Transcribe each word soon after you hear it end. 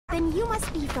you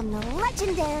must be from the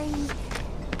legendary...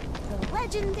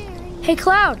 Hey,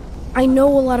 Cloud. I know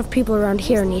a lot of people around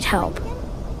here need help.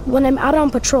 When I'm out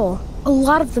on patrol, a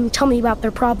lot of them tell me about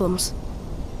their problems.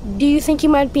 Do you think you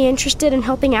might be interested in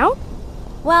helping out?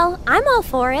 Well, I'm all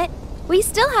for it. We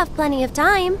still have plenty of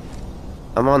time.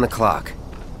 I'm on the clock.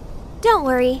 Don't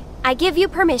worry. I give you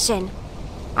permission.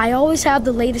 I always have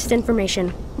the latest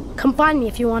information. Come find me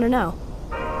if you want to know.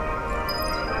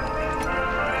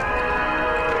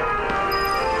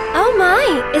 Oh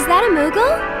my, is that a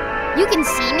Moogle? You can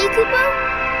see me, Kupo?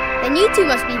 Then you two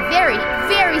must be very,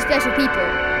 very special people.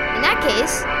 In that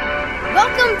case,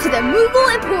 welcome to the Moogle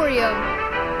Emporium.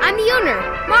 I'm the owner,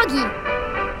 Moggy.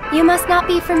 You must not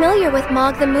be familiar with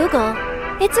Mog the Moogle.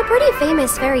 It's a pretty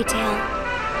famous fairy tale.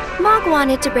 Mog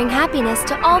wanted to bring happiness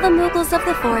to all the Moogles of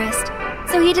the forest,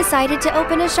 so he decided to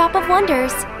open a shop of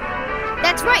wonders.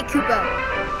 That's right, Kupo.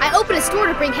 I opened a store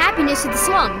to bring happiness to the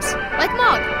slums, like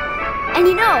Mog. And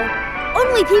you know,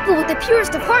 only people with the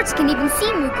purest of hearts can even see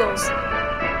Moogles.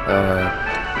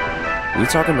 You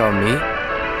talking about me?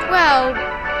 Well,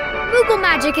 Moogle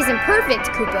magic isn't perfect,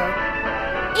 Kupo.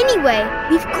 Anyway,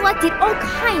 we've collected all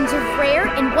kinds of rare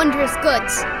and wondrous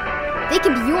goods. They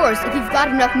can be yours if you've got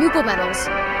enough Moogle medals,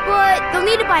 but they'll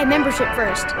need to buy a membership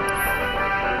first.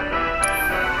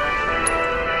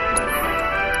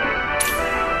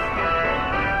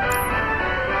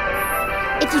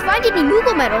 If you find any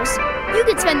Moogle medals, you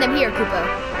can spend them here, Kupo.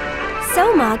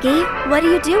 So, Moggy, what do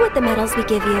you do with the medals we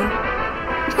give you?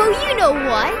 Oh, you know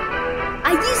what?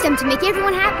 I use them to make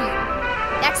everyone happy.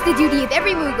 That's the duty of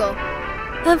every Moogle.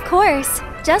 Of course,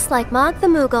 just like Mog the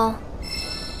Moogle.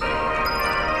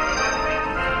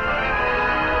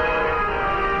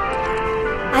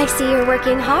 I see you're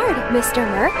working hard, Mr.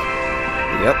 Merc.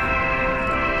 Yep.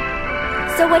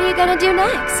 So what are you gonna do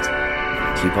next?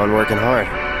 Keep on working hard.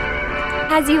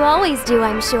 As you always do,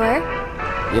 I'm sure.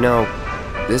 You know,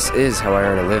 this is how I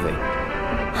earn a living.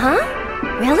 Huh?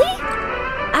 Really?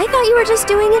 I thought you were just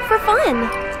doing it for fun.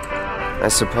 I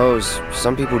suppose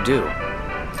some people do.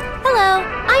 Hello,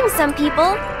 I'm some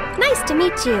people. Nice to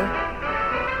meet you.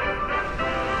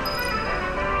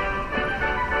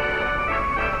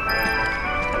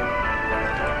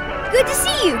 Good to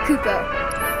see you, Kupo.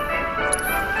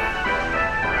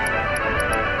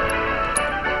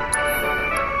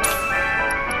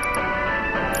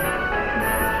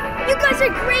 You guys are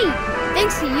great!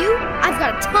 Thanks to you, I've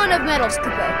got a ton of medals,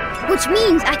 Kupo. Which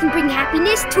means I can bring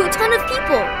happiness to a ton of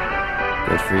people.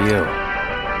 Good for you.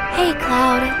 Hey,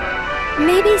 Cloud.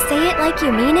 Maybe say it like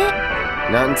you mean it?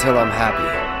 Not until I'm happy.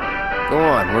 Go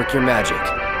on, work your magic.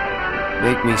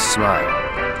 Make me smile.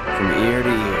 From ear to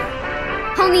ear.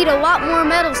 I'll need a lot more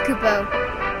medals, Kupo.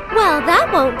 Well, that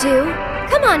won't do.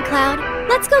 Come on, Cloud.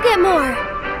 Let's go get more.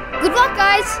 Good luck,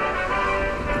 guys!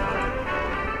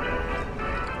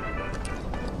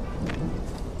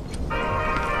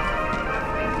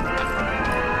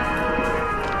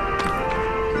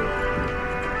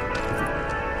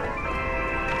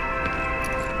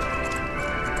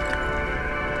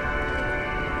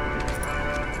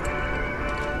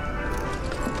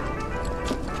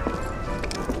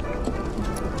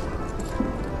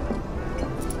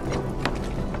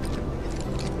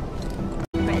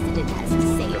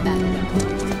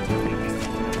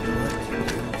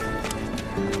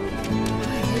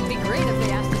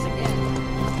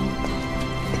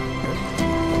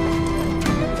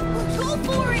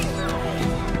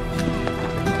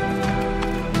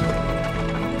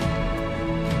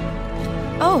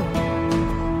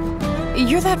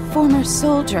 You're that former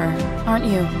soldier, aren't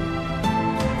you?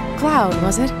 Cloud,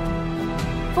 was it?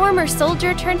 Former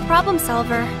soldier turned problem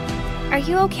solver. Are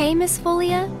you okay, Miss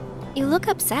Folia? You look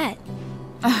upset.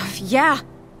 Yeah,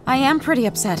 I am pretty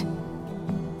upset.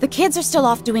 The kids are still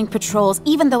off doing patrols,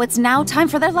 even though it's now time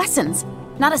for their lessons.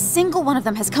 Not a single one of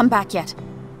them has come back yet.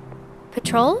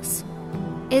 Patrols?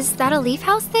 Is that a Leaf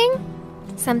House thing?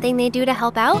 Something they do to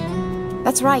help out?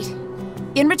 That's right.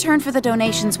 In return for the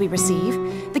donations we receive,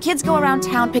 the kids go around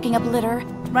town picking up litter,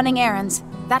 running errands,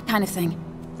 that kind of thing.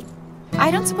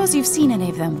 I don't suppose you've seen any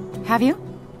of them, have you?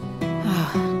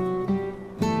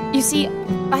 You see,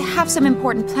 I have some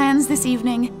important plans this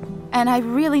evening, and I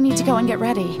really need to go and get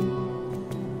ready.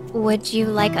 Would you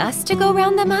like us to go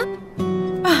round them up?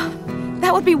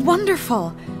 That would be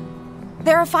wonderful!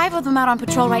 There are 5 of them out on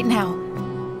patrol right now.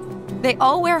 They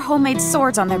all wear homemade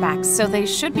swords on their backs, so they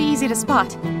should be easy to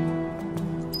spot.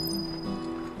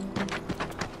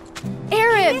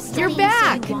 Aerith, you're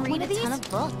back!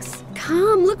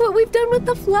 Come, look what we've done with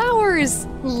the flowers!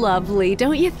 Lovely,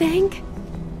 don't you think?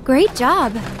 Great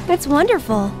job. It's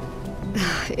wonderful.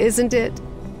 Isn't it?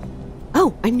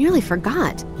 Oh, I nearly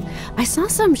forgot. I saw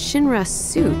some Shinra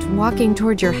suit walking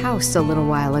toward your house a little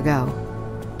while ago.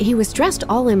 He was dressed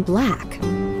all in black.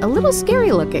 A little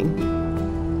scary looking.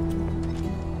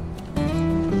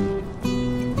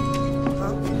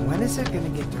 When is it gonna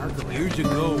get darker? Years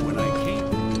ago when I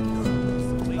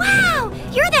came. Wow!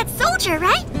 You're that soldier,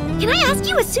 right? Can I ask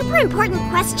you a super important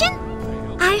question?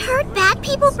 I heard bad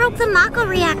people broke the Mako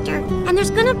reactor, and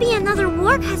there's gonna be another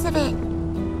war because of it.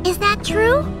 Is that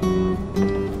true?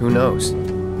 Who knows?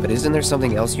 But isn't there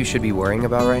something else you should be worrying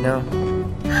about right now?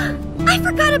 I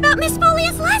forgot about Miss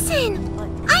Folia's lesson!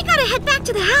 I gotta head back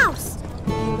to the house.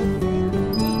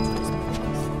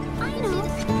 I know.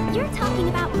 You're talking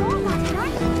about robots,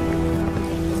 right?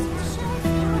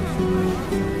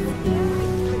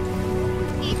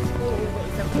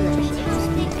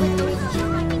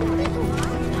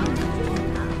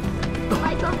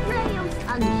 Like a ray of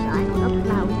sunshine on a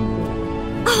cloudy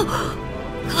day. Oh!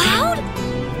 Cloud?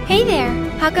 Hey there,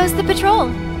 how goes the patrol?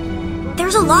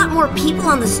 There's a lot more people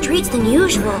on the streets than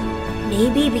usual.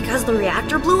 Maybe because the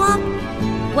reactor blew up?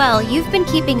 Well, you've been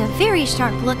keeping a very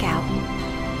sharp lookout.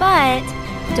 But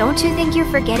don't you think you're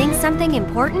forgetting something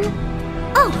important?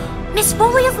 Oh, Miss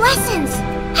Folia's lessons!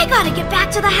 I gotta get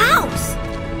back to the house!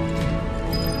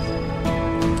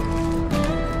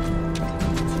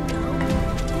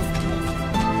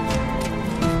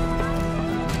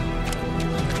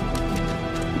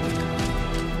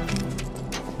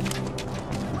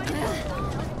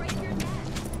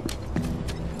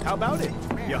 How about it?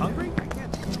 You hungry?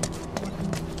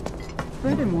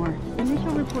 Furthermore,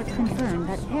 initial reports confirm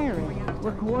that terrorists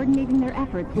were coordinating their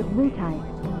efforts with wify.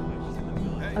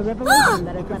 A revelation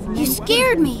that has left You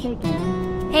scared me!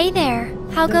 Hey there,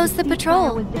 how goes the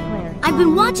patrol? I've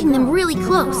been watching them really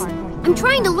close. I'm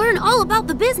trying to learn all about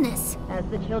the business.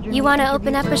 You want to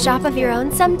open up a shop of your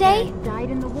own someday?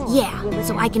 Yeah,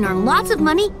 so I can earn lots of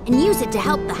money and use it to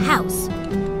help the house.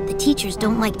 The teachers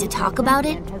don't like to talk about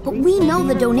it, but we know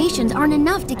the donations aren't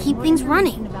enough to keep things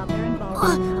running.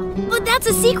 But that's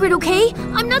a secret, okay?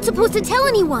 I'm not supposed to tell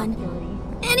anyone.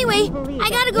 Anyway, I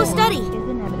gotta go study. These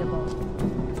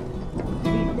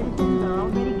citizens are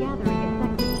already gathering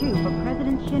in Sector 2 for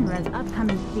President Shinra's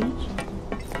upcoming speech,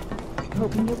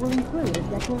 hoping it will include a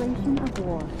declaration of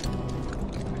war.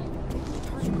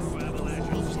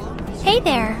 Hey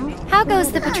there, how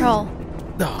goes the patrol?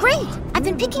 Great! I've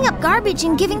been picking up garbage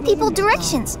and giving people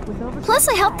directions. Plus,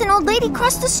 I helped an old lady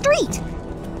cross the street.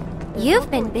 You've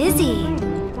been busy.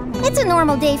 It's a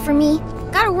normal day for me.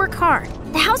 Gotta work hard.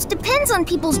 The house depends on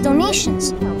people's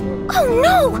donations. Oh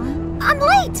no! I'm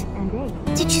late!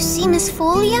 Did you see Miss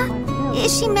Folia?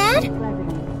 Is she mad?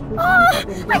 Oh,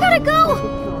 I gotta go!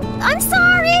 I'm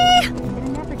sorry!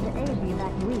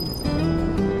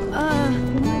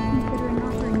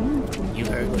 You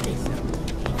heard me.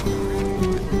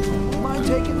 Mind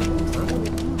taking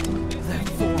that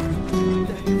form,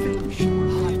 that fish,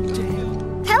 hot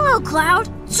damn. Hello, Cloud.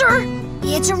 Sir,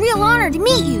 it's a real honor to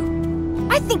meet you.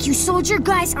 I think you soldier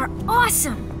guys are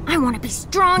awesome. I want to be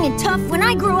strong and tough when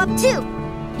I grow up, too.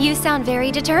 You sound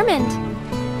very determined.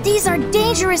 These are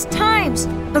dangerous times.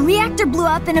 A reactor blew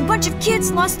up and a bunch of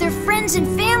kids lost their friends and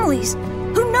families.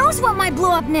 Who knows what might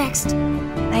blow up next?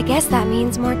 I guess that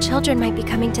means more children might be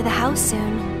coming to the house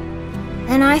soon.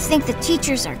 And I think the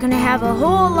teachers are gonna have a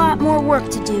whole lot more work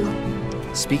to do.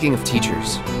 Speaking of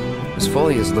teachers, Miss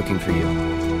Folia is looking for you.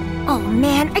 Oh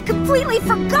man, I completely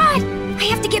forgot! I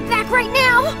have to get back right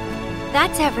now!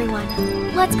 That's everyone.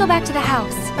 Let's go back to the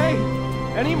house. Hey,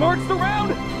 any marks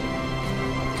around?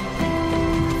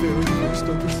 Very first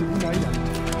overseeing night out.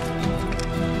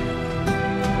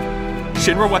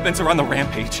 Shinra weapons are on the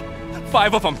rampage.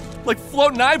 5 of them, like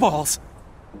floating eyeballs.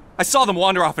 I saw them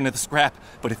wander off into the scrap,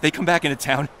 but if they come back into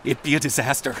town, it'd be a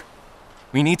disaster.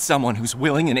 We need someone who's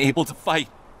willing and able to fight.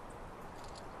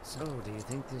 So, do you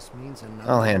think this means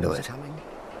another I'll handle war's it. coming?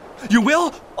 You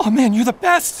will? Oh man, you're the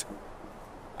best!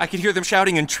 I could hear them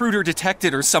shouting intruder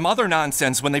detected or some other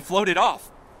nonsense when they floated off.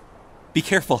 Be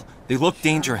careful, they look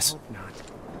dangerous. Hope not.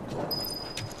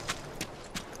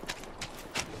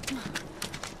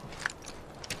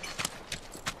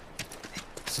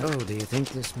 So, do you think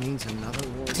this means another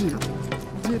war's coming?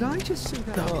 Did I just say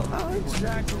that? Oh,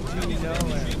 exactly.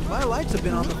 My lights have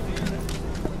been on the...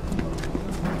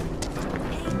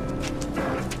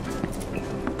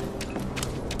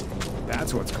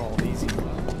 That's what's called easy.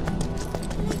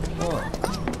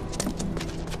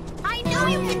 I know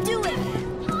you can do it!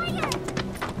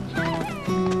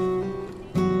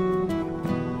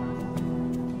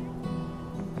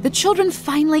 The children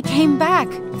finally came back,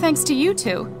 thanks to you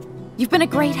two. You've been a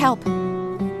great help.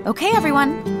 Okay,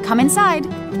 everyone, come inside.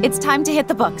 It's time to hit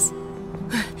the books.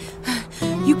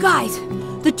 You guys,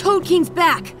 The Toad King's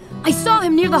back! I saw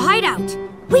him near the hideout!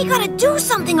 We gotta do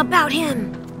something about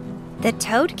him! The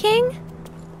Toad King?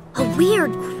 A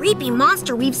weird, creepy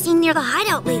monster we've seen near the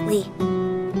hideout lately.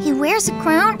 He wears a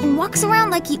crown and walks around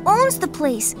like he owns the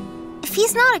place. If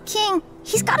he's not a king,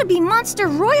 he's gotta be monster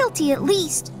royalty at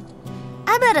least.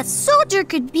 I bet a soldier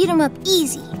could beat him up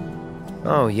easy.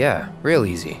 Oh yeah, real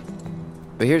easy.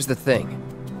 But here's the thing.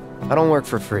 I don't work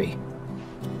for free.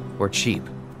 Or cheap.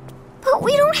 But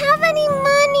we don't have any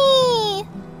money!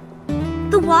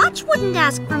 The watch wouldn't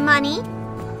ask for money.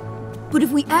 But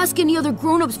if we ask any other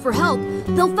grown-ups for help,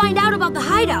 they'll find out about the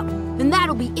hideout, and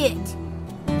that'll be it.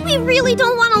 We really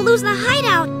don't want to lose the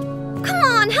hideout. Come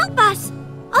on, help us.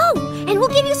 Oh, and we'll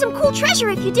give you some cool treasure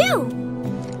if you do.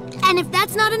 And if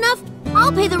that's not enough,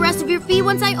 I'll pay the rest of your fee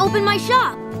once I open my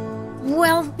shop.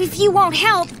 Well, if you won't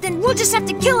help, then we'll just have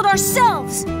to kill it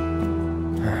ourselves.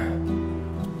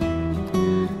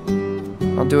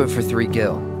 I'll do it for 3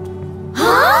 gil.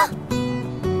 Huh?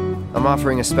 I'm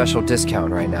offering a special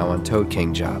discount right now on Toad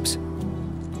King jobs.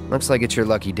 Looks like it's your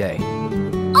lucky day.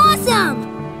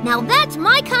 Awesome! Now that's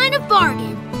my kind of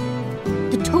bargain.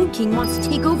 The Toad King wants to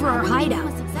take over our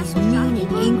hideout. He's mean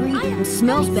and angry and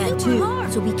smells bad too,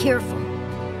 so be careful.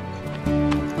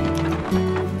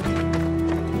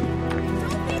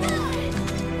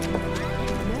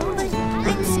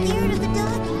 I'm scared of the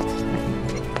doggy.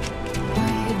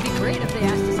 It'd be great if they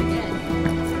asked us again.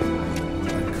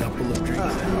 A couple of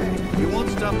drinks. You won't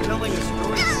stop telling a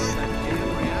story about that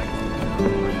damn reactor.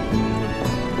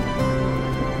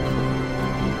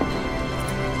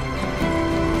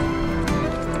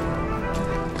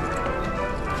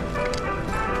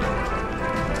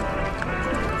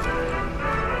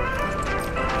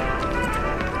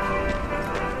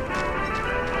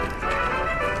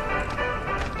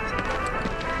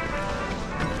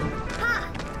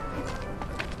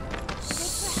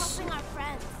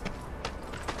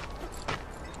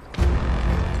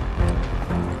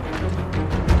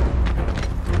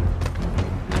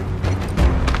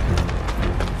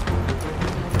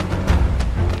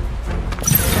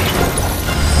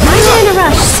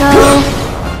 So...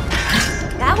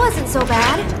 that wasn't so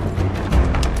bad.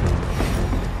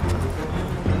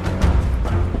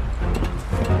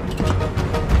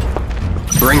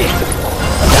 Bring it.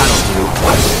 That'll do.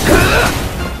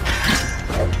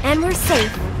 And we're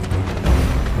safe.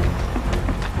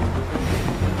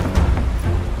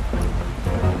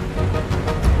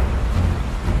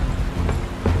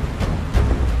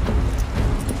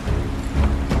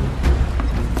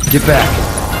 Get back.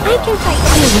 I can fight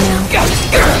too now.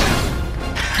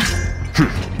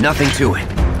 Nothing to it.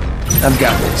 I've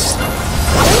got this.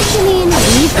 Don't you mean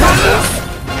we've got this?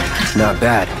 Not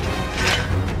bad.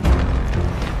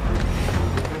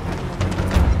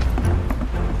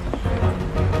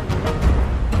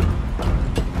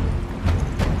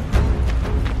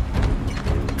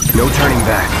 No turning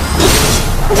back.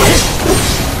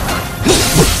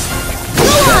 Go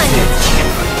on!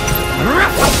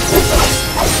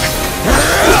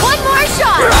 One more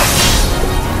shot!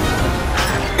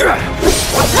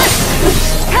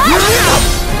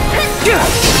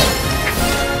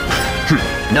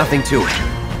 Nothing to it.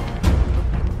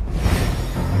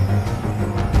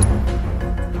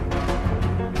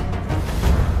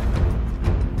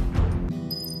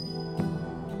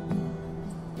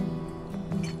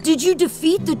 Did you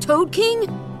defeat the Toad King?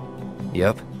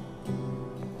 Yep.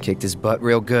 Kicked his butt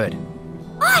real good.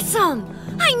 Awesome!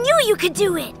 I knew you could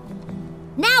do it!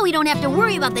 Now we don't have to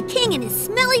worry about the king and his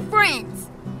smelly friends.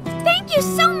 Thank you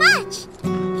so much!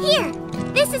 Here,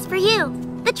 this is for you.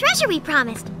 The treasure we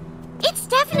promised. It's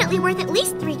definitely worth at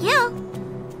least 3 gil.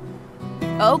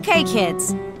 Okay,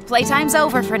 kids. Playtime's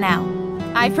over for now.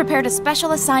 I've prepared a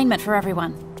special assignment for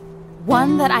everyone.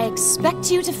 One that I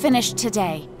expect you to finish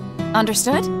today.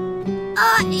 Understood?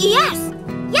 Yes!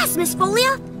 Yes, Miss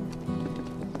Folia!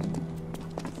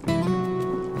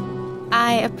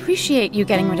 I appreciate you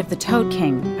getting rid of the Toad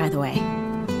King, by the way.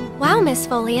 Wow, Miss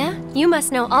Folia, you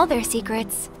must know all their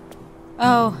secrets.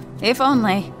 Oh, if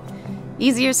only.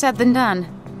 Easier said than done.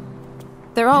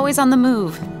 They're always on the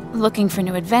move, looking for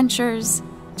new adventures,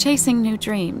 chasing new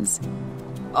dreams.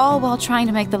 All while trying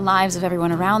to make the lives of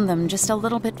everyone around them just a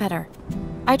little bit better.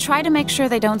 I try to make sure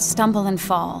they don't stumble and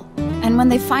fall, and when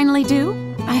they finally do,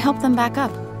 I help them back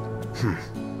up.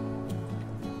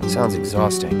 Sounds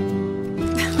exhausting.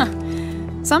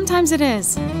 Sometimes it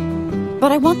is.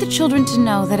 But I want the children to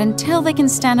know that until they can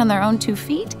stand on their own 2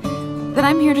 feet, that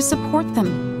I'm here to support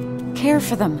them, care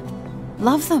for them,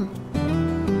 love them.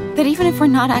 That even if we're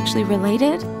not actually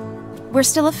related, we're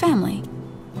still a family.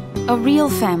 A real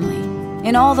family,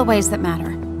 in all the ways that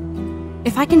matter.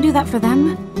 If I can do that for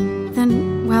them,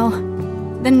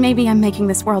 then maybe I'm making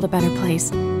this world a better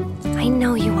place. I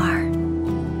know you are.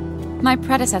 My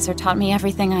predecessor taught me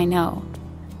everything I know.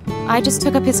 I just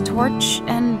took up his torch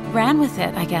and ran with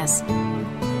it, I guess.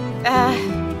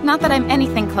 Not that I'm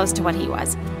anything close to what he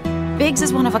was. Biggs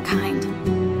is one of a kind.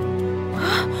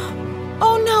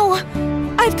 Oh no!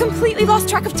 I've completely lost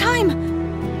track of time!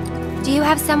 Do you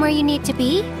have somewhere you need to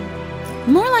be?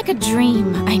 More like a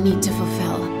dream I need to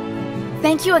fulfill.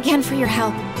 Thank you again for your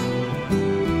help.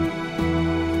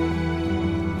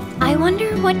 I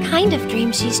wonder what kind of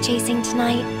dream she's chasing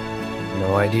tonight.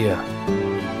 No idea.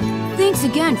 Thanks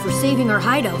again for saving our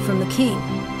hideout from the king.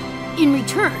 In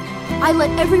return, I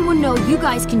let everyone know you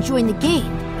guys can join the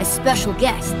game as special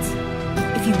guests.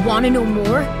 If you want to know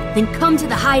more, then come to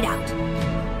the hideout.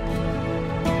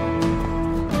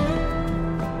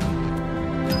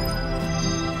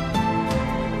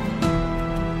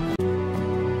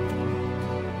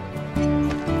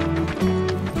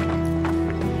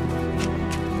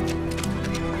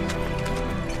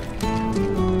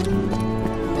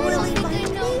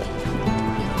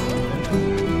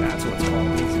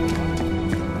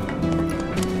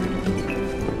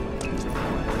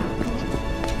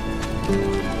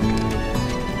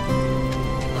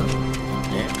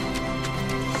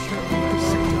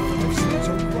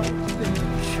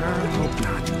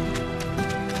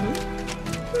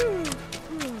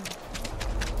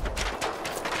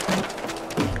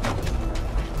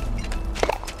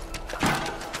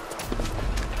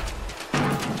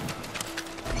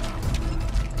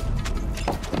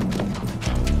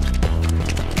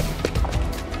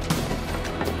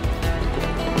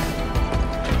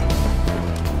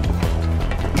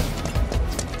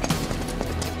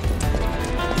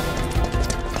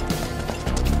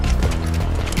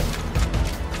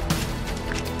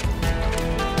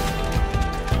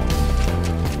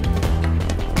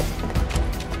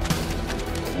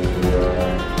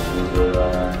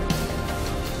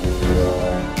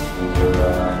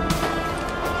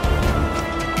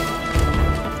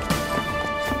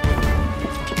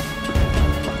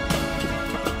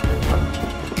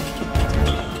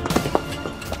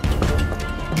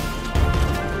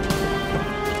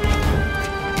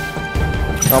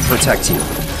 I'll protect you. I'm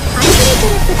pretty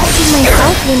good at protecting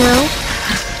myself, you know.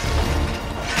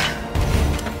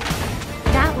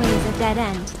 That way is a dead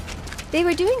end. They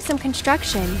were doing some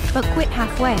construction, but quit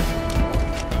halfway.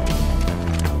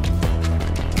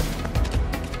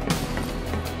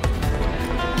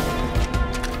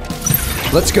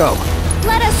 Let's go.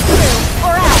 Let us through,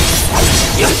 or else!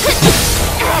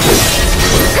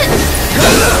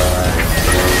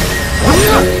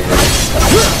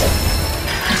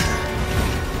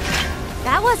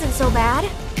 That wasn't so bad.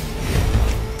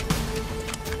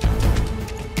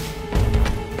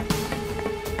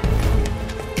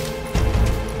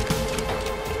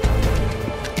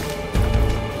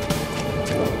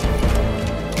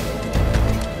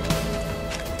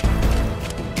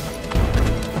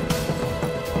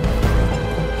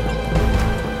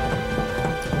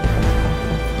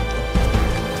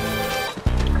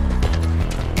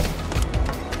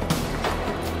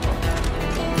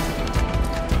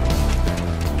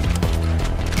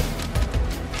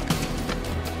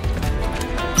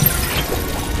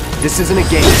 This isn't a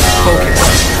game. Focus.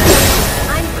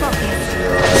 I'm focused.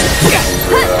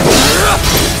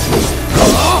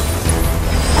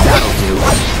 That'll do.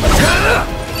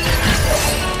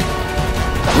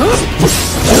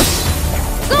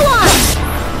 Go on!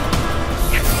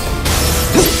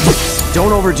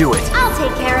 Don't overdo it. I'll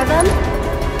take care of him.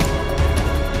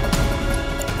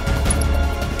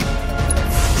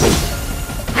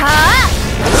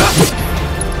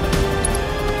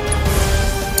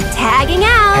 Tagging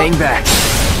out! Hang back.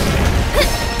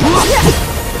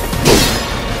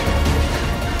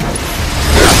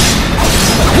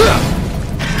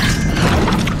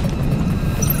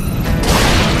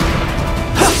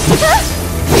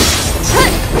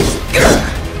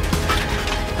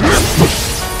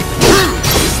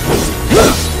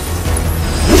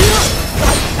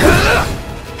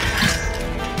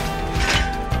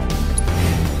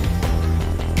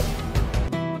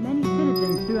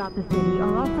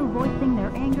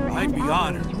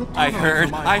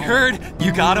 I heard!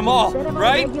 You got them all,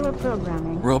 right?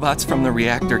 Robots from the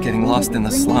reactor getting lost in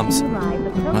the slums.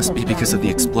 Must be because of the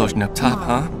explosion up top,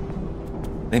 huh?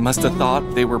 They must have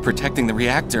thought they were protecting the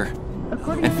reactor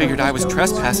and figured I was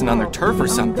trespassing on their turf or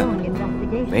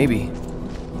something. Maybe.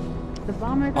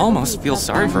 Almost feel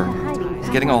sorry for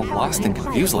getting all lost and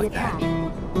confused like that.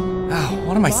 Oh,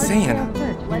 what am I saying?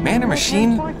 Man or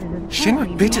machine? Shinra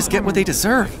bitches get what they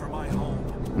deserve.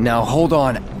 Now hold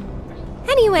on.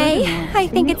 Anyway, I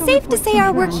think it's safe to say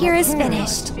our work here is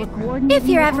finished. If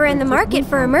you're ever in the market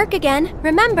for a merc again,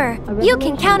 remember, you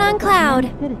can count on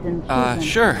Cloud.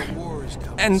 Sure.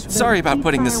 And sorry about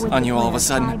putting this on you all of a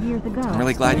sudden. I'm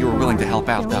really glad you were willing to help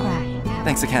out, though.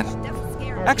 Thanks again.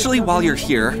 Actually, while you're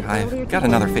here, I've got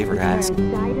another favor to ask.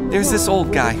 There's this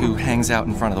old guy who hangs out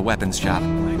in front of the weapons shop.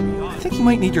 I think he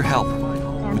might need your help.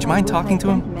 Would you mind talking to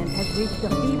him?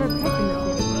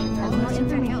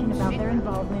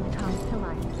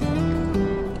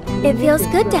 It feels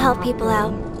good to help people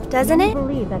out, doesn't it?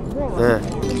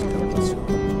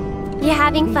 You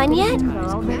having fun yet?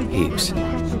 Heaps.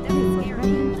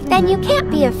 Then you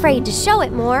can't be afraid to show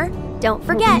it more. Don't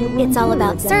forget, it's all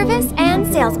about service and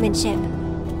salesmanship.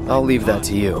 I'll leave that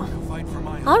to you.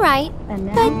 All right,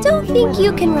 but don't think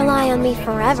you can rely on me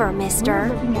forever, mister.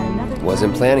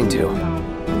 Wasn't planning to.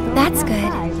 That's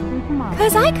good,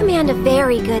 'cause I command a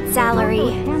very good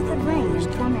salary.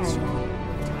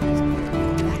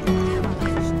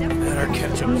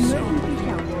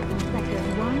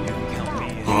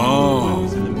 Oh,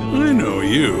 I know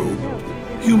you.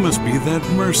 You must be that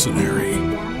mercenary.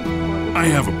 I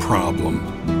have a problem.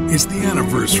 It's the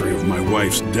anniversary of my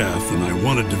wife's death and I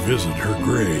wanted to visit her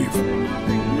grave.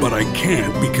 But I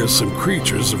can't because some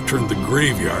creatures have turned the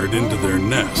graveyard into their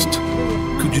nest.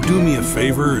 Could you do me a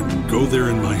favor and go there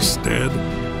in my stead?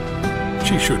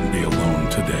 She shouldn't be alone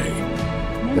today.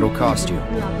 It'll cost you.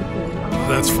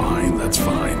 That's fine, that's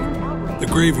fine. The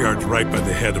graveyard's right by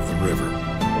the head of the river.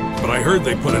 But I heard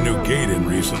they put a new gate in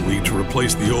recently to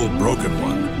replace the old broken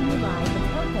one.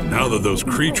 Now that those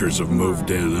creatures have moved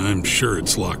in, I'm sure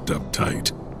it's locked up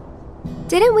tight.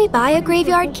 Didn't we buy a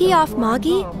graveyard key off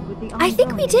Moggy? I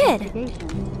think we did.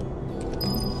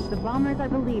 The bombers are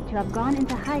believed to have gone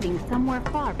into hiding somewhere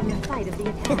far from the site of the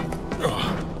attack.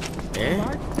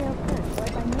 Large-scale search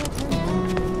led by military.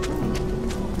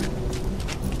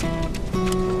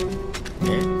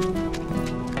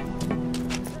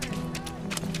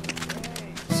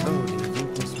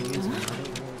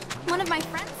 One of my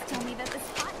friends told me that this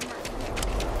spot.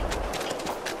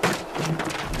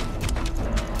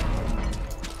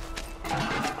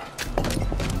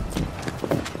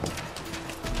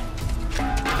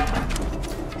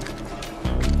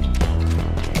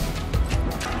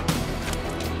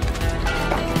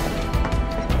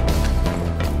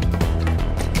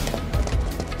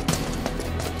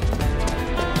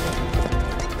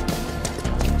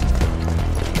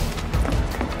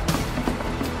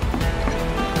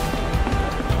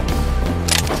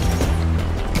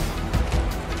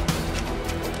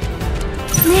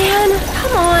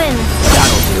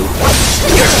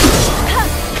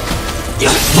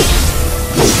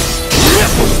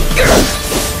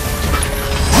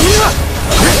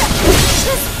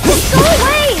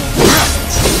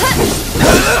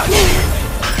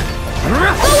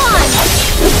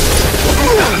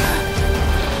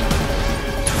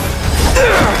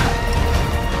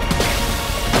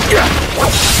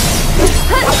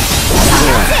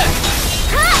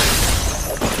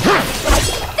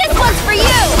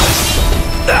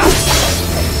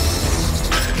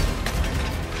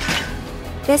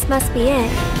 This must be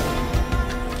it.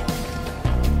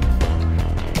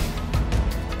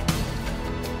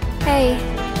 Hey,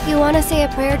 you want to say a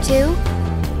prayer too?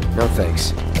 No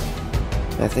thanks.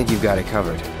 I think you've got it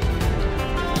covered.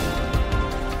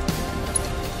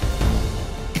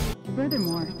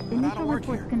 Furthermore, initial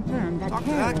reports confirm that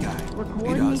terrorists were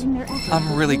coordinating their efforts.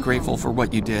 I'm really grateful for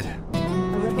what you did.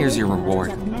 Here's your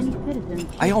reward.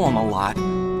 I owe him a lot,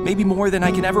 maybe more than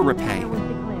I can ever repay.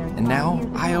 And now,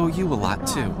 I owe you a lot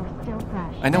too.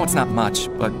 I know it's not much,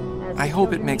 but I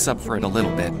hope it makes up for it a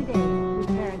little bit.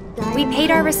 We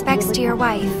paid our respects to your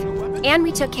wife, and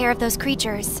we took care of those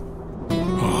creatures.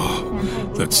 Oh,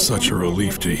 that's such a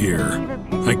relief to hear.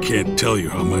 I can't tell you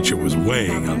how much it was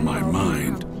weighing on my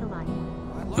mind.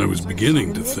 I was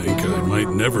beginning to think I might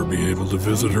never be able to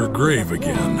visit her grave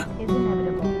again.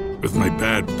 With my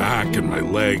bad back and my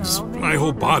legs, my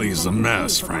whole body's a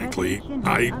mess, frankly.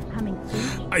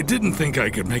 I didn't think I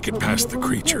could make it past the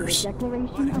creatures.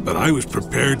 But I was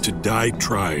prepared to die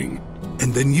trying,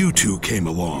 and then you two came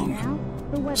along.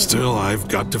 Still, I've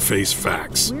got to face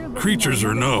facts. Creatures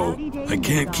or no, I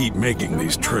can't keep making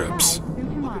these trips.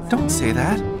 Don't say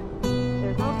that.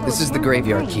 This is the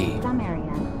graveyard key.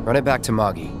 Run it back to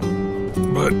Moggy.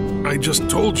 But I just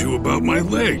told you about my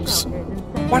legs.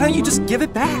 Why don't you just give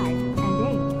it back?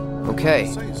 Okay.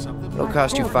 It'll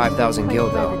cost you 5,000 gil,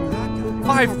 though.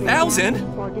 5,000?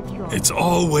 It's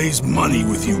always money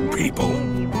with you people.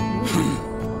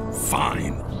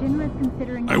 Fine.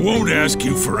 I won't ask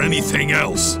you for anything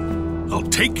else. I'll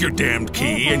take your damned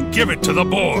key and give it to the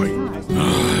boy.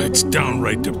 It's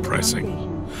downright depressing.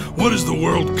 What is the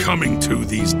world coming to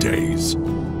these days?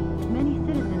 Many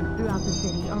citizens throughout the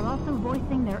city are also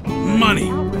voicing their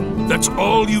Money. That's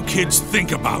all you kids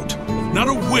think about. Not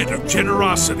a whit of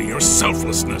generosity or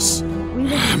selflessness.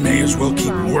 I may as well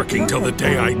keep working till the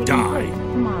day I die.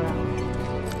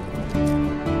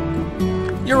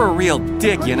 You're a real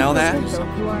dick, you know that?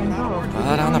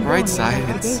 But on the bright side,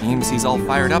 it seems he's all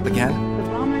fired up again. The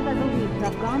bombers are believed to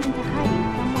have gone into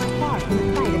hiding somewhere far from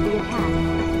the site of the attack.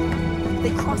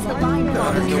 They crossed the line.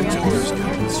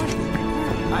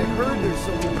 I heard there's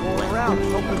someone going around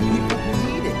helping people who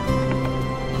need it.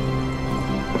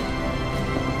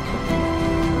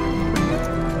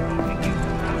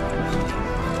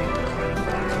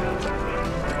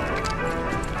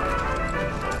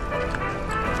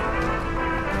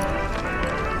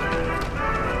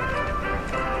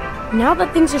 Now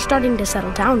that things are starting to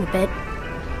settle down a bit,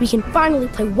 we can finally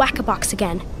play Whack-A-Box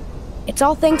again. It's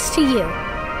all thanks to you.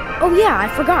 Oh yeah, I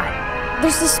forgot.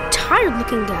 There's this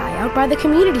tired-looking guy out by the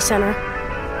community center,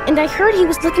 and I heard he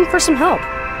was looking for some help.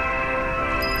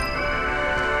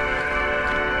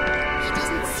 He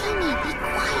doesn't see me. Be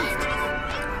quiet.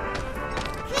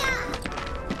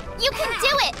 You can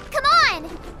do it! Come on!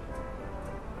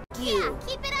 Yeah,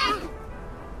 keep it up.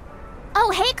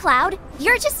 Oh, hey, Cloud.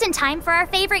 You're just in time for our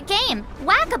favorite game,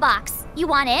 Whack-A-Box. You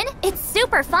want in? It's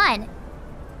super fun.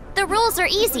 The rules are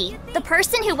easy. The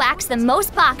person who whacks the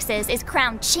most boxes is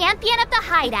crowned champion of the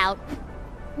hideout.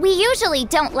 We usually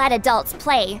don't let adults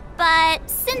play, but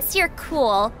since you're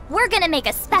cool, we're gonna make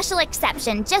a special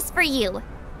exception just for you.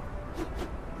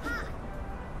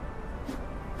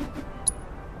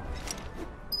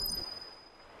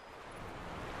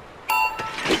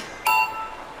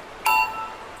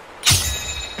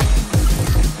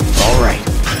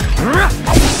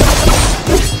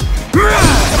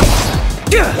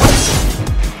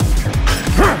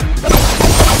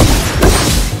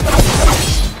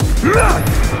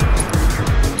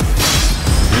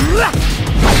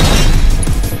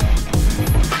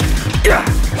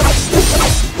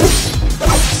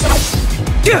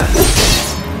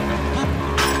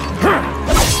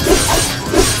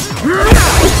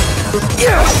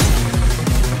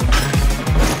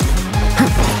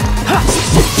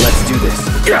 Let's do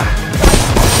this.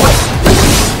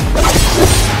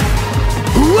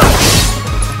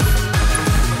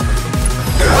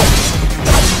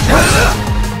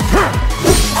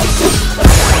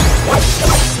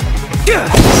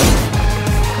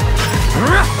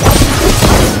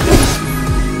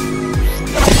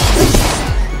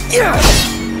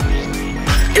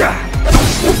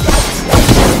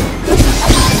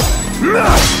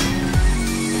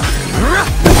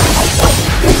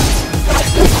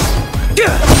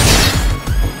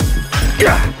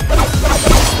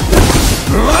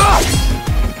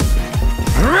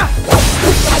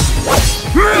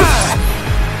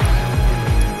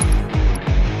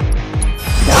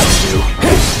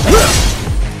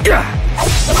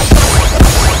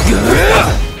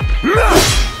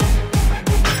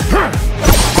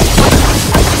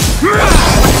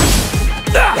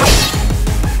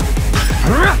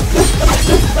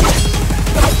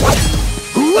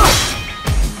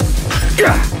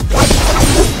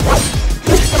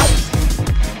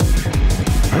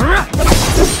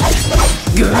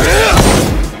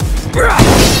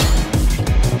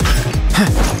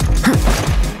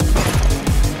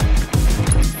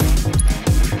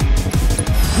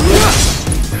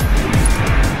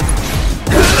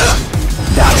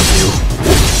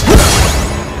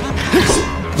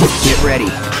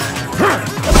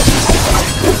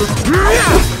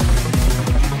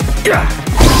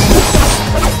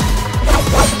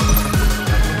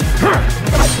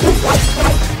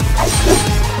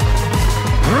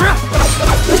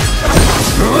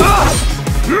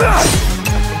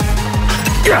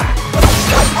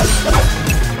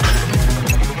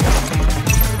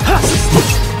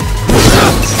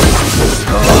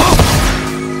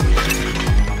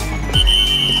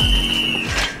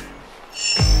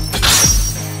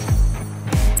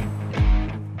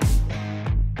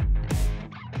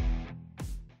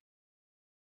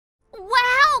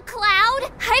 Wow,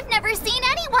 Cloud! I've never seen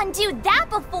anyone do that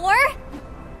before!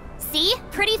 See?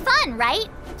 Pretty fun, right?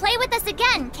 Play with us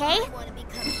again, Kay? I want to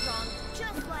become strong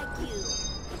just like you.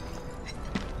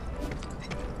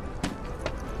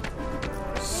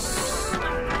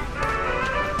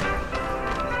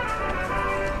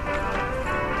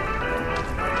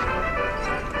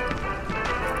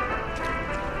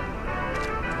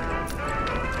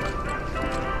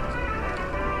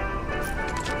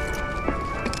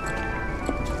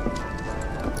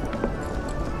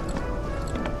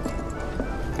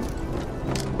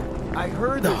 I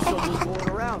heard there's someone going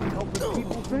around helping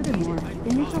people. Furthermore,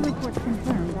 initial reports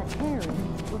confirm that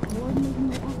Aerith was coordinating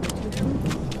the efforts with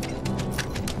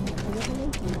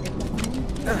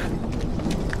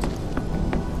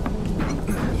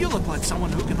Remake. You look like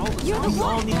someone who can hold us. We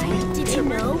all need to be. Did you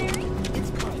know?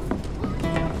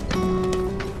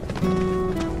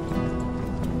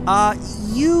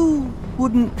 You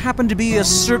wouldn't happen to be a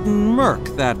certain merc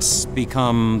that's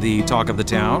become the talk of the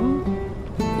town?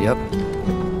 Yep.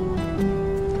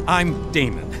 I'm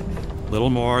Damon. Little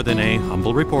more than a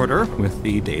humble reporter with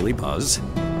the Daily Buzz.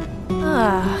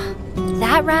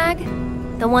 That rag?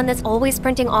 The one that's always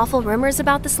printing awful rumors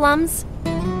about the slums?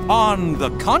 On the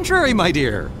contrary, my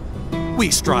dear.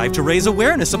 We strive to raise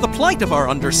awareness of the plight of our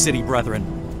undercity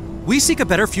brethren. We seek a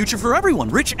better future for everyone,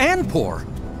 rich and poor.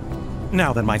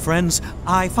 Now then, my friends,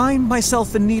 I find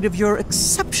myself in need of your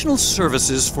exceptional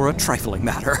services for a trifling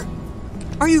matter.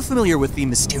 Are you familiar with the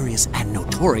mysterious and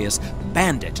notorious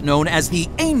bandit known as the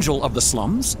Angel of the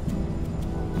Slums?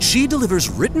 She delivers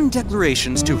written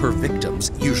declarations to her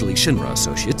victims, usually Shinra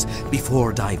associates,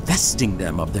 before divesting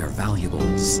them of their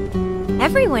valuables.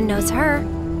 Everyone knows her.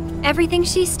 Everything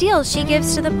she steals, she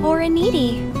gives to the poor and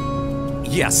needy.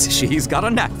 Yes, she's got a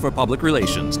knack for public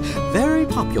relations. Very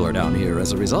popular down here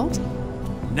as a result.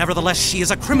 Nevertheless, she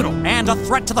is a criminal and a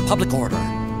threat to the public order.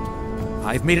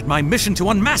 I've made it my mission to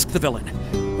unmask the villain,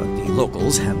 but the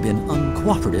locals have been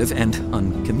uncooperative and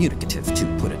uncommunicative, to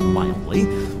put it mildly.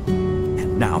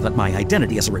 And now that my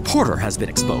identity as a reporter has been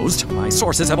exposed, my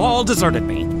sources have all deserted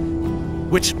me.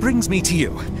 Which brings me to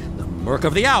you, the Merc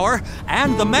of the Hour,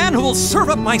 and the man who will serve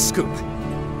up my scoop.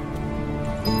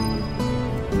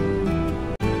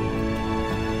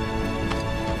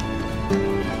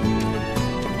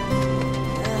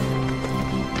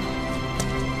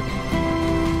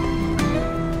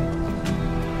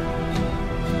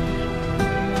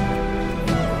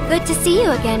 Good to see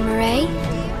you again, Mireille.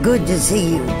 Good to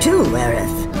see you too,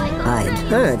 Aerith. I'd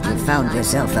heard you found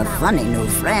yourself a funny new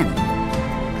friend.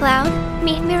 Cloud,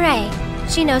 meet Mireille.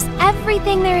 She knows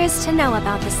everything there is to know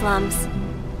about the slums.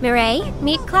 Mireille,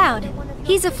 meet Cloud.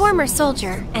 He's a former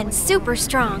soldier and super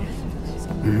strong.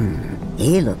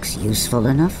 He looks useful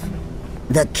enough.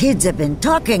 The kids have been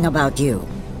talking about you.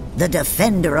 The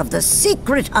defender of the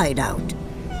secret hideout.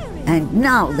 And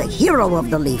now the hero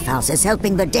of the Leaf House is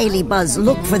helping the Daily Buzz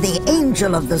look for the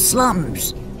Angel of the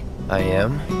Slums. I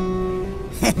am?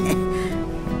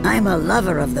 I'm a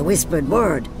lover of the whispered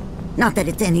word. Not that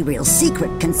it's any real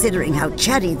secret, considering how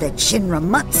chatty the Shinra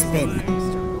mutt's been.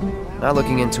 Not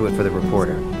looking into it for the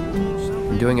reporter.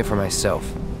 I'm doing it for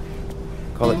myself.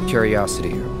 Call it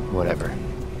curiosity or whatever.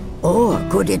 Or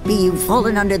could it be you've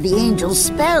fallen under the Angel's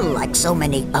spell like so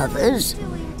many others?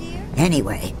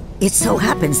 Anyway, it so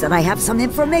happens that I have some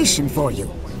information for you.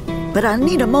 But I'll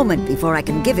need a moment before I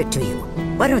can give it to you.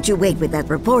 Why don't you wait with that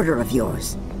reporter of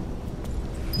yours?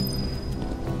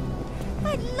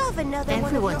 I'd love another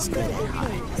Everyone's good at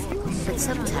heart, but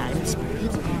sometimes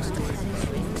people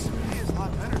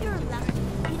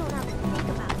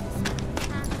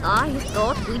I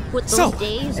thought we'd put those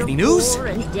days any news?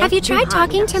 Have you tried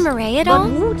talking to Mireille at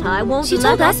all? She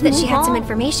told us that she had some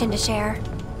information to share.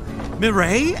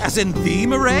 Mireille? As in the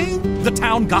Mireille? The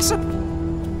town gossip?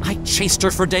 I chased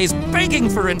her for days begging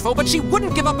for info, but she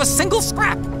wouldn't give up a single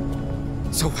scrap.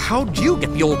 So how'd you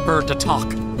get the old bird to talk?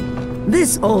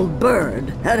 This old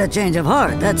bird had a change of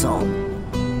heart, that's all.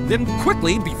 Then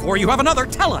quickly, before you have another,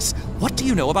 tell us, what do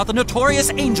you know about the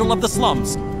notorious Angel of the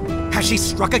Slums? Has she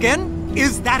struck again?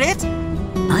 Is that it?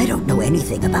 I don't know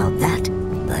anything about that,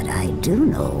 but I do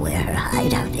know where her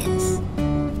hideout is.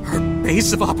 Her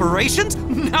base of operations?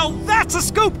 Now that's a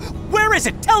scoop! Where is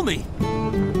it? Tell me!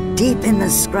 Deep in the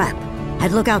scrap,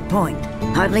 at Lookout Point.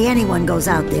 Hardly anyone goes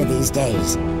out there these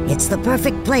days. It's the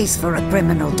perfect place for a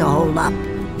criminal to hole up.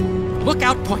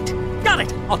 Lookout Point! Got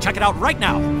it! I'll check it out right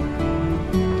now!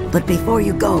 But before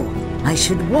you go, I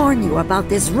should warn you about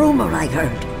this rumor I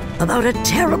heard. About a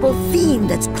terrible fiend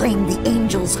that's claimed the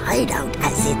Angel's hideout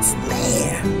as its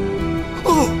lair.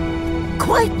 Oh!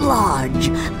 Quite large,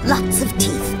 lots of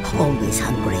teeth, always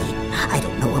hungry. I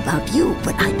don't know about you,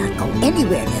 but I'd not go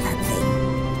anywhere near that thing.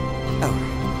 Oh,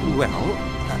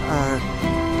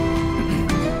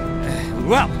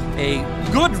 well, a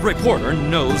good reporter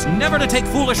knows never to take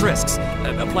foolish risks.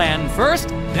 Plan first,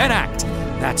 then act.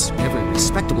 That's every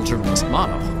respectable journalist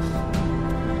motto.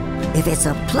 If it's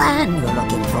a plan you're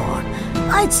looking for,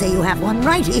 I'd say you have one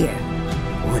right here.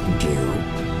 Wouldn't you?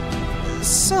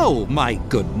 So, my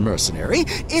good mercenary,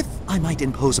 if I might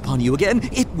impose upon you again,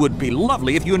 it would be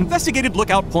lovely if you investigated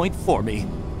Lookout Point for me.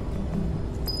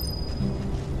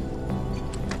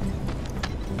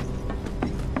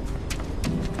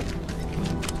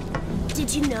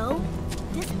 Did you know?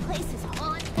 This place is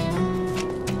haunted.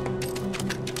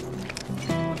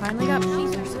 Finally got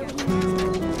Caesar.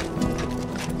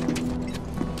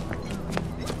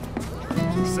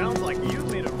 Sounds like you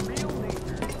made a real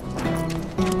nature.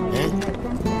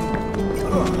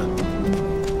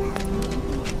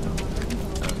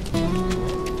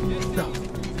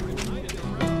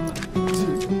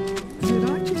 Did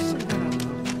I just say that?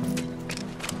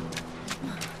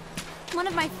 One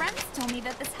of my friends told me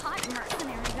that this hot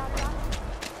mercenary got it off.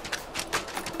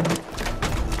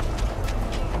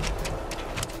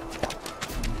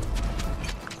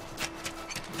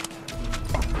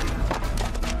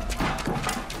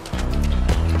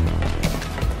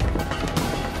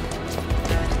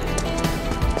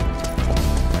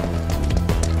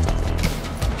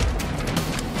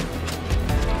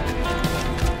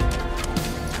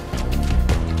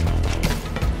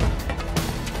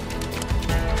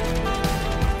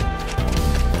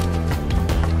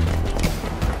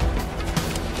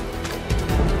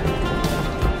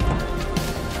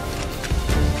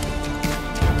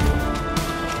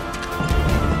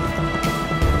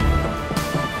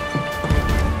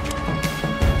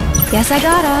 Guess I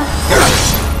gotta.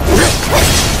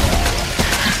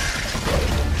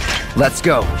 Let's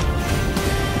go.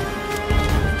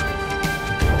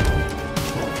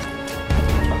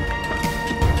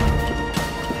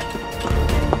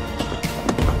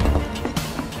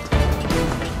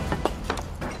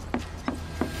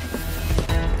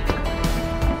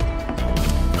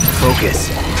 Focus.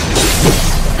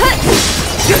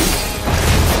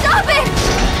 Stop it!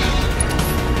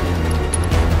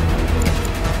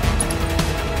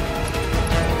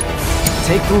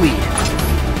 Take the lead.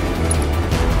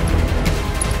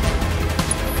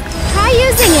 Try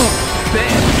using it.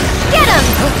 Bam. Get him!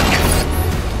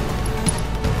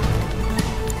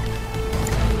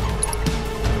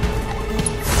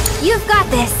 You've got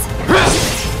this.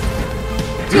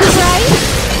 Too bright?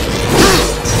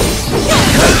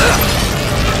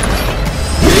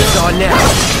 It's on now.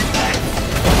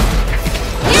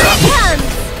 Here it comes!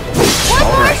 One All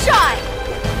more right. shot!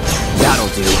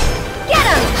 That'll do. Get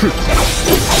him!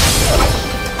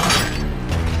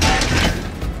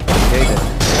 Okay then.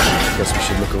 Guess we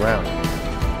should look around.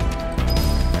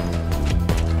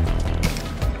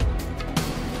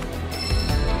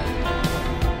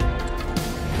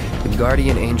 The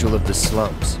guardian angel of the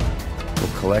slums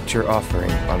will collect your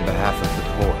offering on behalf of the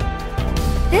poor.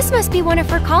 This must be one of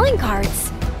her calling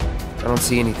cards. I don't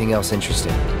see anything else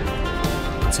interesting.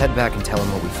 Let's head back and tell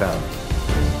him what we found.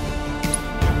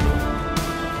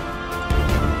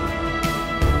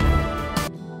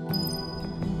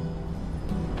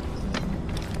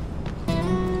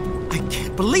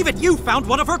 Believe it, you found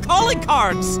one of her calling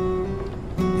cards!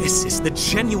 This is the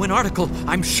genuine article,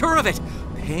 I'm sure of it.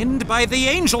 Penned by the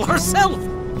angel herself!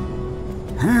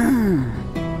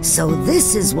 So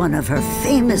this is one of her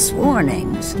famous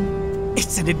warnings.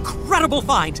 It's an incredible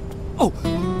find! Oh,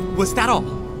 was that all?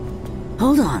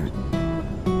 Hold on.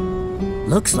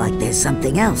 Looks like there's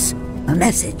something else. A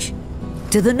message.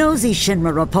 To the nosy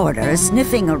Shinra reporter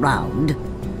sniffing around,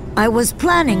 I was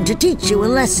planning to teach you a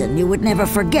lesson you would never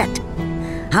forget.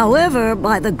 However,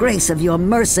 by the grace of your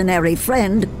mercenary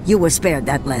friend, you were spared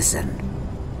that lesson.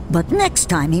 But next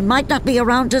time he might not be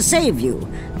around to save you.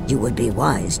 You would be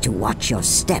wise to watch your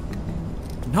step.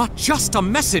 Not just a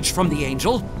message from the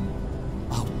angel,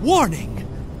 a warning.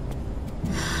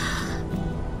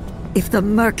 If the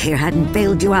Merc here hadn't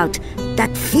bailed you out,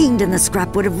 that fiend in the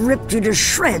scrap would have ripped you to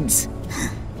shreds.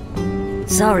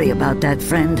 Sorry about that,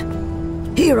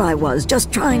 friend. Here I was,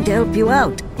 just trying to help you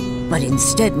out. But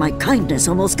instead, my kindness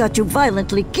almost got you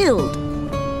violently killed.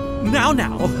 Now.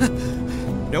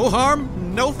 No harm,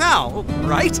 no foul,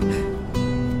 right?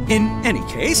 In any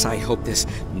case, I hope this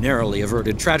narrowly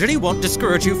averted tragedy won't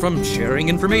discourage you from sharing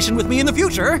information with me in the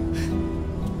future.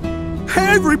 Hey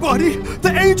everybody!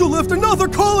 The angel left another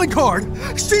calling card!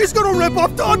 She's gonna rip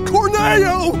off Don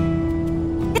Corneo!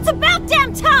 It's about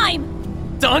damn time!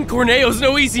 Don Corneo's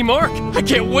no easy mark. I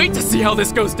can't wait to see how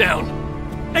this goes down.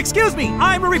 Excuse me,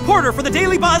 I'm a reporter for the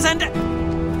Daily Buzz and...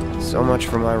 So much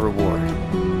for my reward.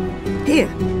 Here,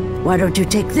 why don't you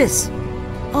take this?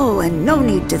 Oh, and no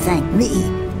need to thank me.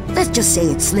 Let's just say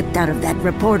it slipped out of that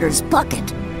reporter's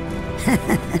pocket.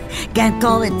 Can't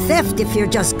call it theft if you're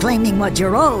just claiming what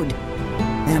you're owed.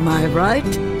 Am I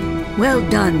right? Well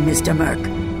done, Mr. Merc.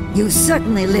 You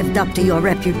certainly lived up to your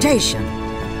reputation.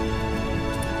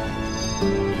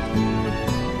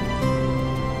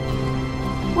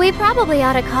 We probably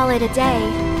ought to call it a day.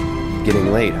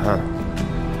 Getting late, huh?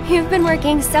 You've been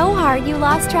working so hard you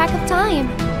lost track of time.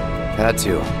 Had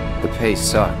to. The pace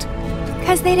sucked.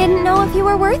 'Cause they didn't know if you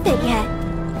were worth it yet.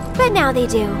 But now they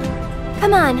do.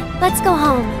 Come on, let's go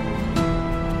home.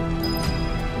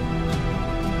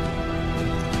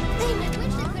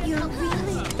 You're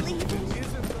really leaving?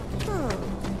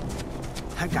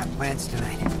 I've got plans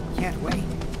tonight. Can't wait.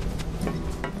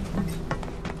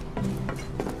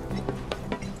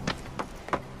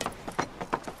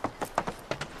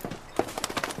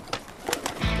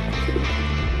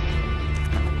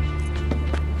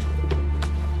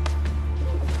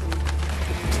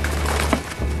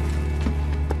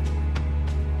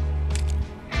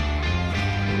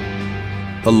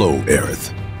 Hello,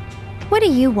 Aerith. What do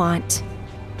you want?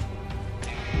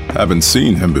 Haven't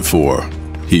seen him before.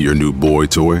 He your new boy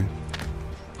toy?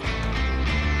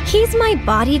 He's my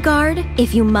bodyguard,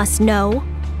 if you must know.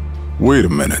 Wait a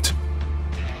minute.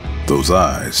 Those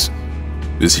eyes.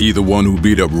 Is he the one who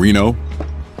beat up Reno?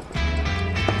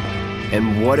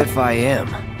 And what if I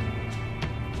am?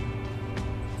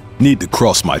 Need to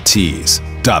cross my T's,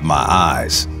 dot my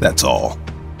I's, that's all.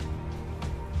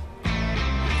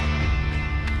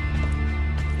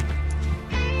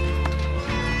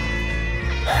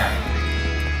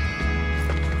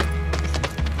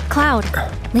 Cloud,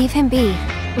 leave him be.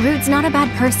 Rude's not a bad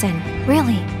person,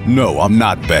 really. No, I'm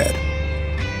not bad.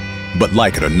 But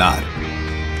like it or not,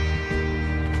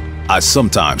 I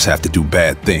sometimes have to do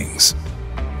bad things.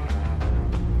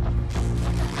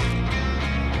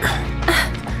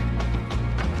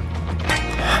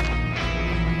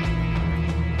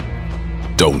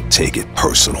 Don't take it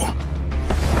personal.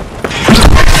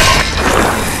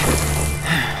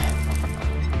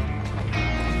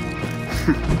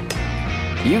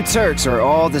 You Turks are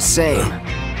all the same.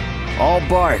 All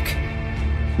bark,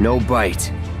 no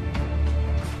bite.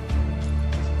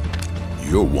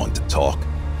 You're one to talk.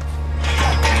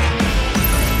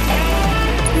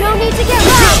 No need to get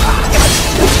loud!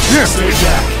 Stay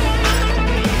back.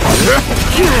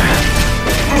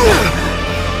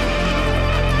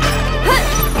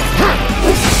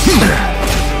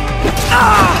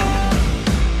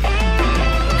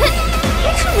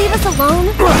 Can't you leave us alone?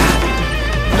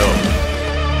 No.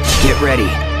 Get ready.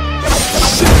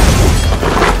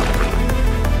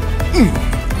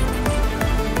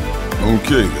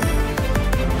 Okay then.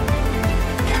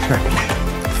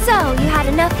 So, you had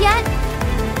enough yet?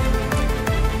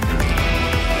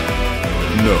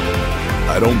 No,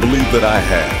 I don't believe that I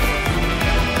have.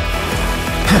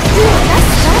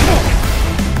 Let's stop it.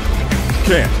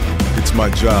 Can't. It's my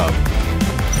job.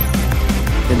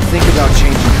 Then think about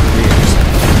changing careers.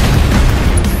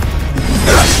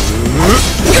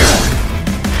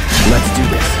 Let's do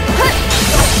this.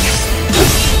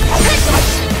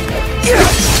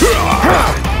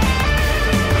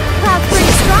 Cloud's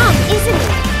pretty strong, isn't he?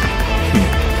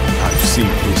 I've seen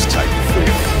his type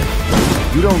before.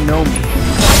 You don't know me.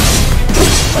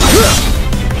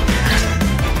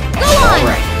 Go on!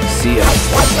 Alright, see ya.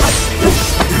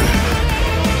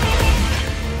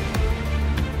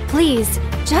 Please,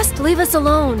 just leave us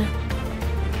alone.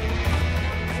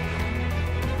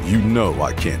 You know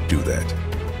I can't do that.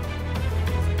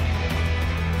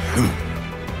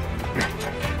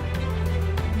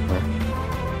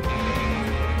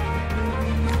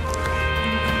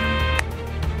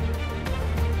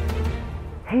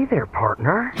 Hey there,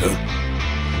 partner.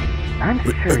 I'm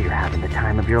sure you're having the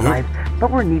time of your life, but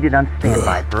we're needed on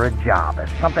standby for a job at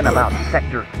something about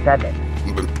Sector 7.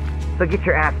 So get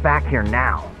your ass back here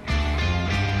now.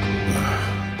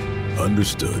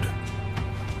 Understood.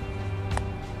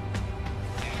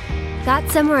 Got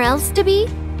somewhere else to be?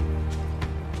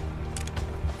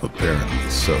 Apparently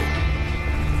so.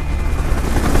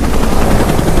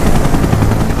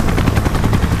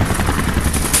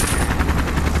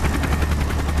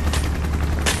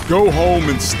 Go home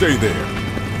and stay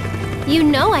there. You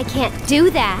know I can't do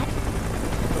that.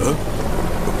 Huh?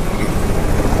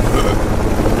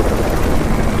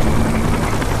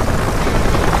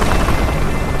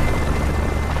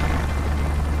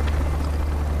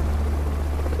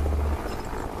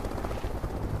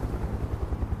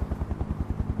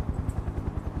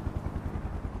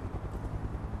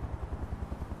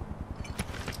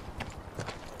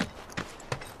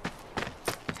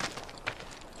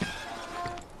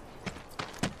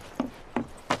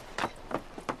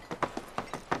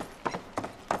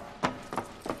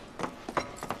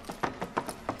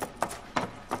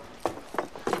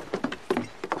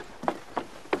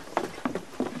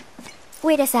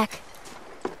 Wait a sec.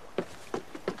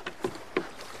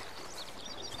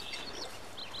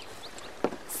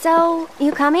 So,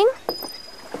 you coming?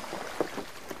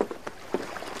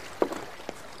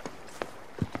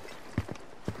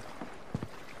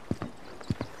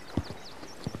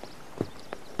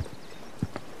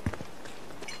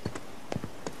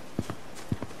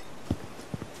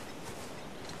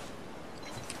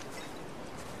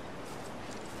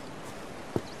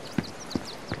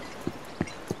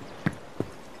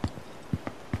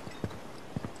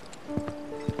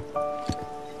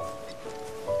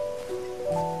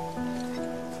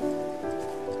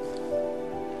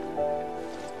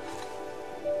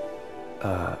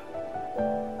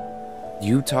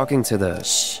 You talking to the...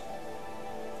 Shh.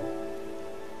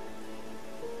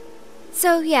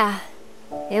 So, yeah.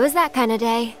 It was that kind of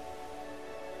day.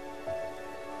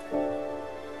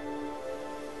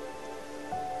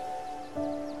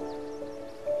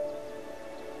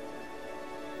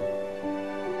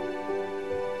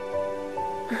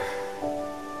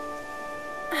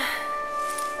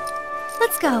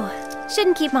 Let's go.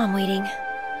 Shouldn't keep Mom waiting.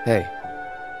 Hey.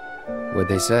 What'd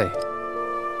they say?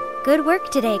 Good work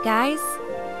today, guys.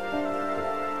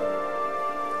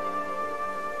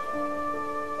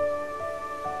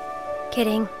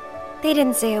 Kidding. They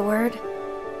didn't say a word.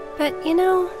 But, you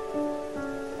know...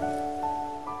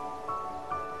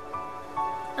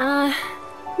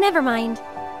 never mind.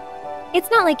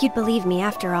 It's not like you'd believe me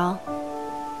after all.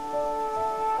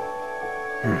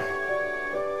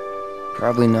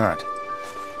 Probably not.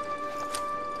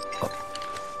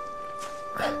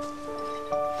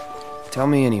 Tell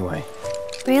me anyway.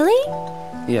 Really?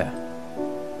 Yeah.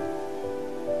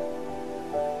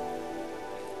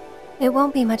 It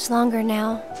won't be much longer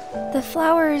now. The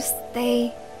flowers,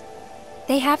 they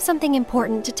have something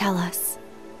important to tell us.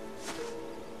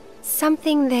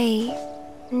 Something they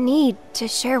need to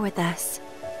share with us.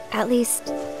 At least,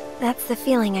 that's the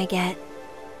feeling I get.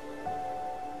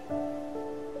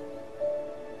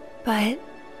 But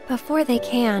before they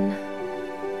can,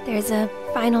 there's a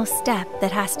final step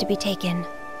that has to be taken.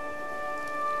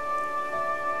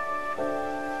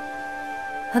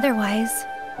 Otherwise,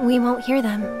 we won't hear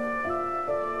them.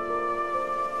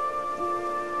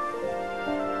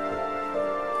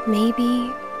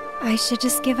 Maybe I should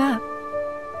just give up.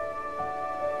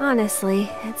 Honestly,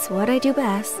 it's what I do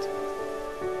best.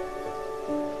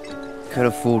 Could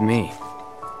have fooled me.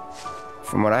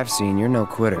 From what I've seen, you're no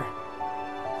quitter.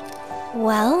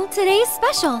 Well, today's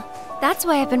special. That's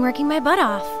why I've been working my butt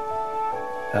off.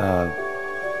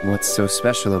 What's so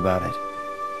special about it?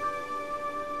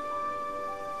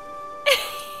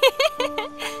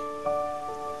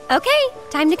 Okay,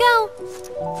 time to go.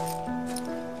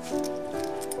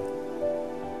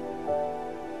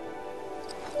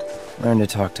 Learn to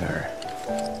talk to her.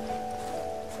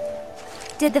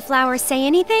 Did the flowers say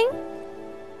anything?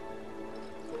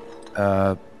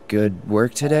 Good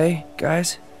work today,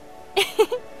 guys?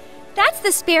 That's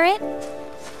the spirit.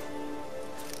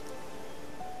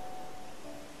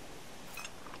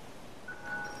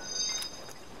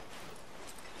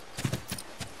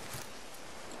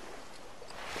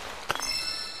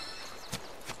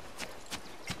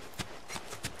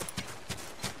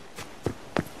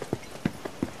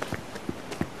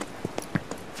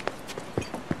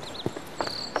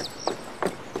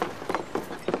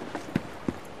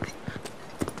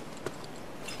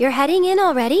 You're heading in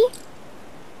already?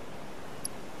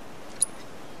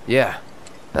 Yeah,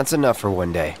 that's enough for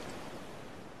one day.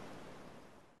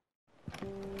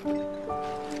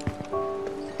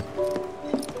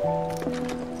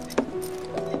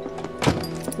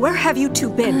 Where have you two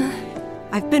been?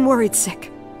 I've been worried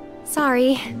sick.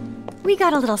 Sorry, we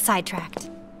got a little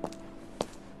sidetracked.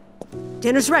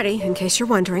 Dinner's ready, in case you're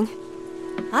wondering.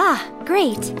 Ah,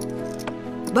 great.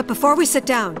 But before we sit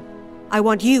down, I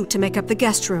want you to make up the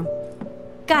guest room.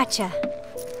 Gotcha.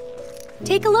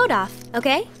 Take a load off,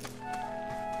 okay?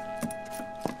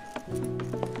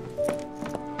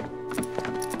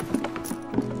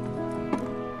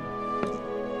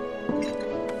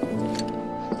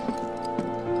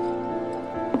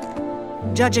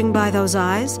 Judging by those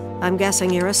eyes, I'm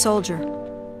guessing you're a soldier.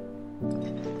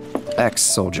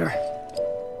 Ex-soldier.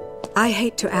 I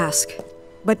hate to ask,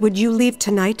 but would you leave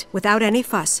tonight without any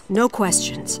fuss, no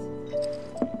questions?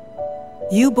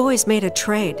 You boys made a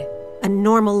trade, a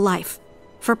normal life,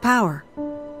 for power.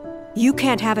 You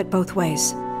can't have it both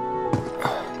ways.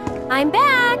 I'm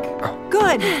back!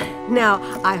 Good! Now,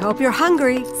 I hope you're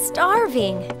hungry.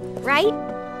 Starving, right?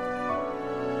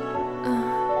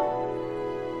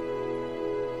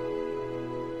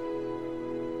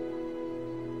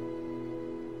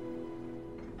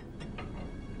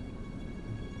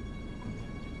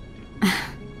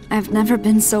 I've never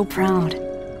been so proud.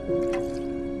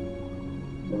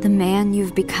 The man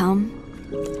you've become?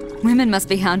 Women must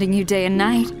be hounding you day and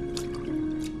night.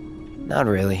 Not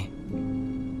really.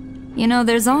 You know,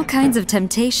 there's all kinds of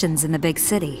temptations in the big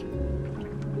city.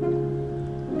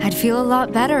 I'd feel a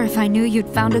lot better if I knew you'd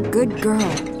found a good girl.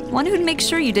 One who'd make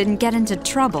sure you didn't get into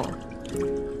trouble.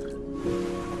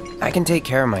 I can take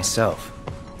care of myself.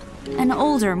 An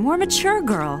older, more mature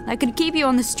girl that could keep you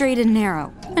on the straight and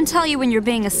narrow and tell you when you're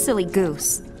being a silly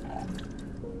goose.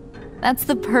 That's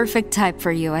the perfect type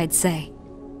for you, I'd say.